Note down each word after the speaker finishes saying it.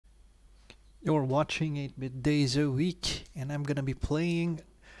You're watching 8-Bit Days a Week, and I'm gonna be playing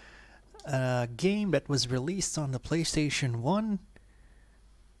a game that was released on the PlayStation 1,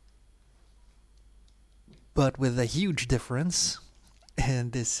 but with a huge difference.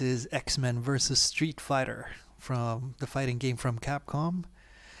 And this is X-Men vs. Street Fighter, from the fighting game from Capcom.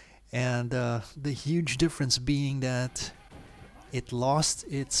 And the huge difference being that it lost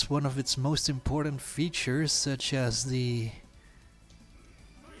one of its most important features, such as the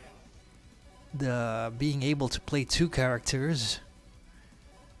being able to play two characters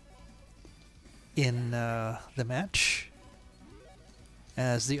in the match,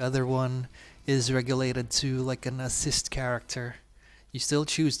 as the other one is regulated to like an assist character. You still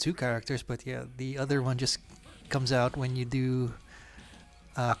choose two characters, but yeah, the other one just comes out when you do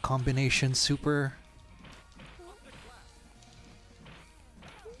a combination super,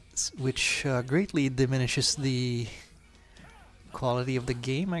 which greatly diminishes the quality of the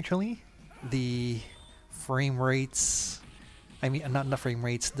game. Actually, the frame rates, I mean, not the frame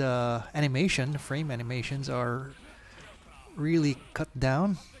rates, the frame animations are really cut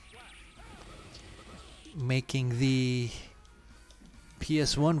down, making the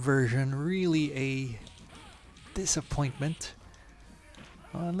PS1 version really a disappointment.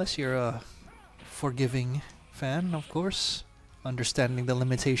 Unless you're a forgiving fan, of course, understanding the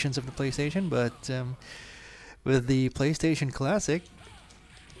limitations of the PlayStation, but with the PlayStation Classic,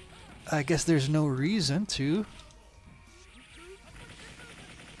 I guess there's no reason to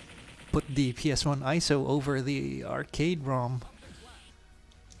put the PS1 ISO over the arcade ROM.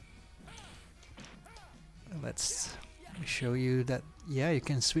 Let's show you that, yeah, you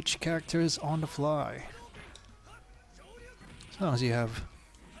can switch characters on the fly. As long as you have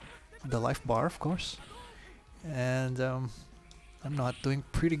the life bar, of course. And I'm not doing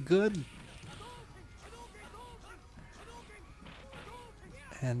pretty good.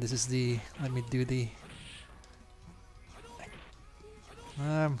 And this is let me do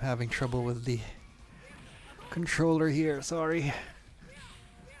I'm having trouble with the controller here, sorry.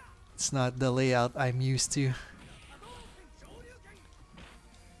 It's not the layout I'm used to.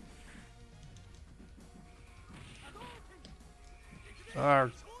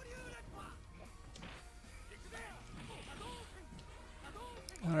 Alright,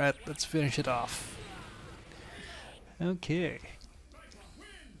 let's finish it off. Okay.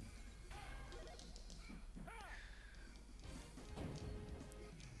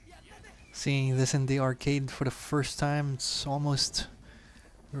 Seeing this in the arcade for the first time, it's almost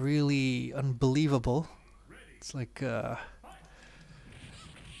really unbelievable. It's like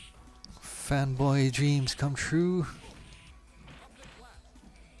fanboy dreams come true.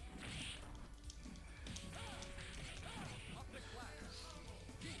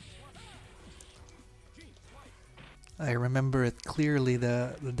 I remember it clearly.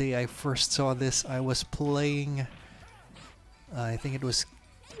 The day I first saw this, I was playing, I think it was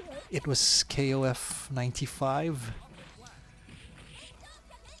KOF 95.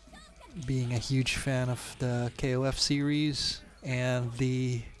 Being a huge fan of the KOF series, and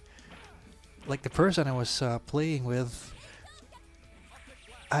the person I was playing with,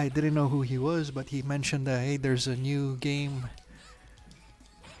 I didn't know who he was, but he mentioned that, hey, there's a new game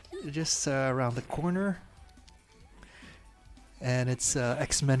just around the corner, and it's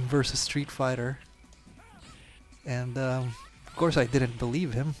X-Men vs. Street Fighter. And of course I didn't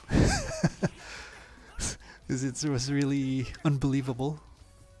believe him, because it was really unbelievable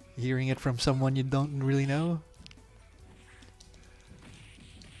hearing it from someone you don't really know.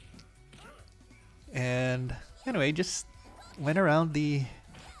 And anyway, just went around the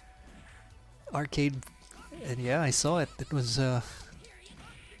arcade, and yeah, I saw it. It was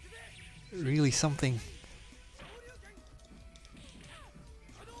really something.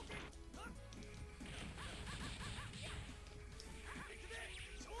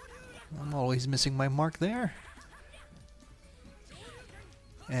 I'm always missing my mark there.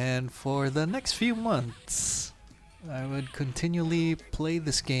 And for the next few months, I would continually play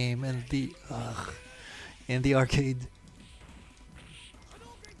this game in the arcade.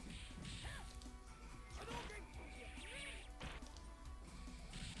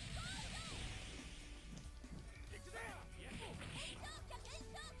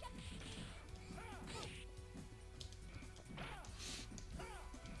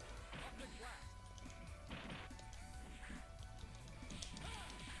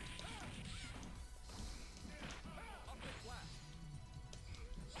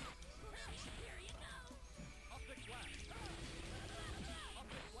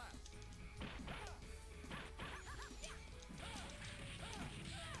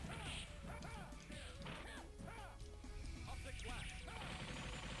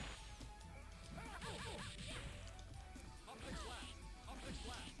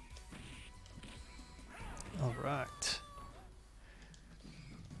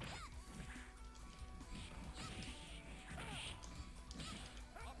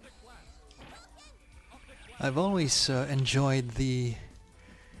 I've always enjoyed the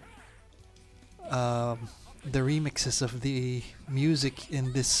remixes of the music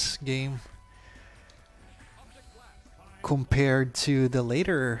in this game compared to the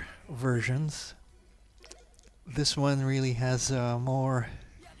later versions. This one really has more,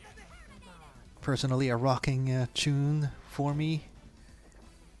 personally, a rocking tune for me.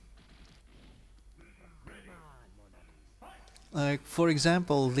 Like, for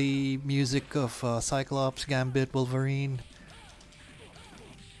example, the music of Cyclops, Gambit, Wolverine.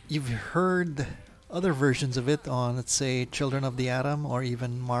 You've heard other versions of it on, let's say, Children of the Atom, or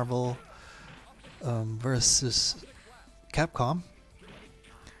even Marvel versus Capcom.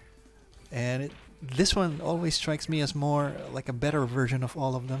 And this one always strikes me as more like a better version of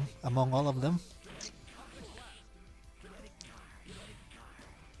all of them, among all of them.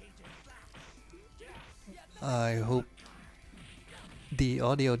 I hope the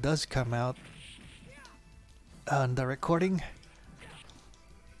audio does come out on the recording.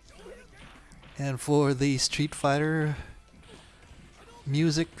 And for the Street Fighter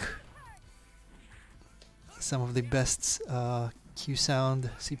music, some of the best Q-Sound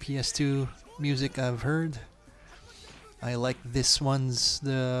CPS2 music I've heard. I like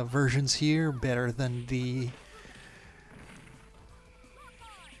the versions here better than the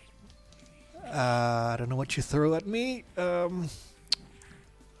I don't know what you throw at me.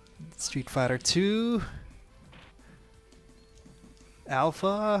 Street Fighter 2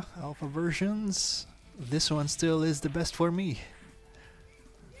 Alpha versions. This one still is the best for me.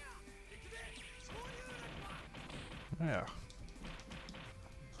 Yeah.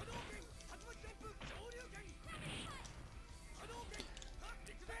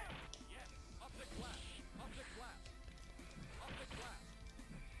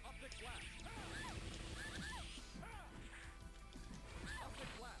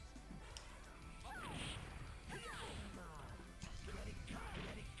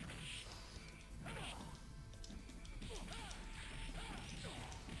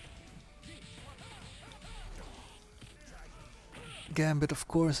 Gambit, of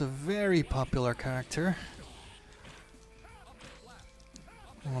course, a very popular character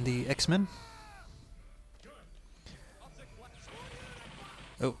on the X-Men.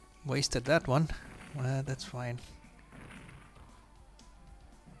 Oh, wasted that one. That's fine.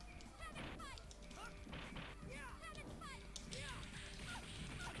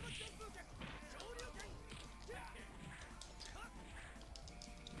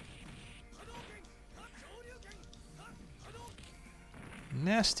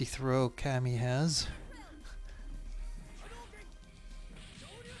 Nasty throw Cammy has.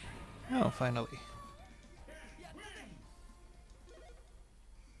 Oh, finally.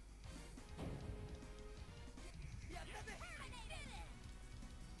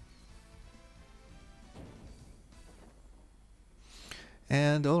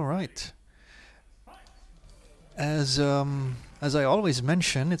 And all right. As I always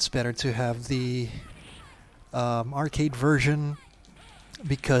mention, it's better to have the arcade version,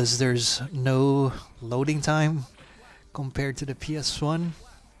 because there's no loading time compared to the PS1,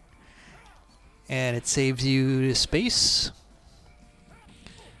 and it saves you space.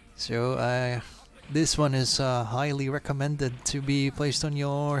 So this one is highly recommended to be placed on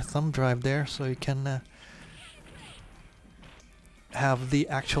your thumb drive there, so you can have the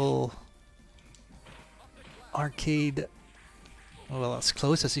actual arcade, well, as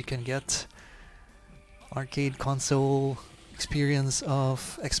close as you can get, arcade console experience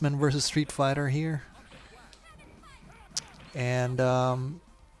of X-Men vs. Street Fighter here. And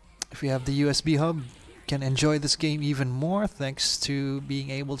if you have the USB hub, you can enjoy this game even more thanks to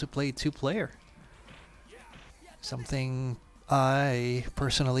being able to play 2-player. Something I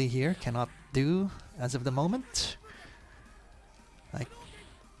personally here cannot do as of the moment. Like,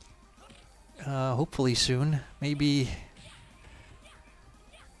 hopefully soon, maybe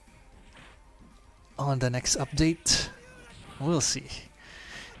on the next update. We'll see.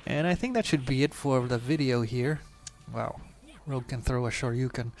 And I think that should be it for the video here. Wow, Rogue can throw a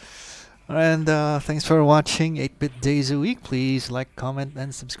Shoryuken. And thanks for watching 8-Bit Days a Week. Please like, comment,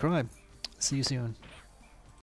 and subscribe. See you soon.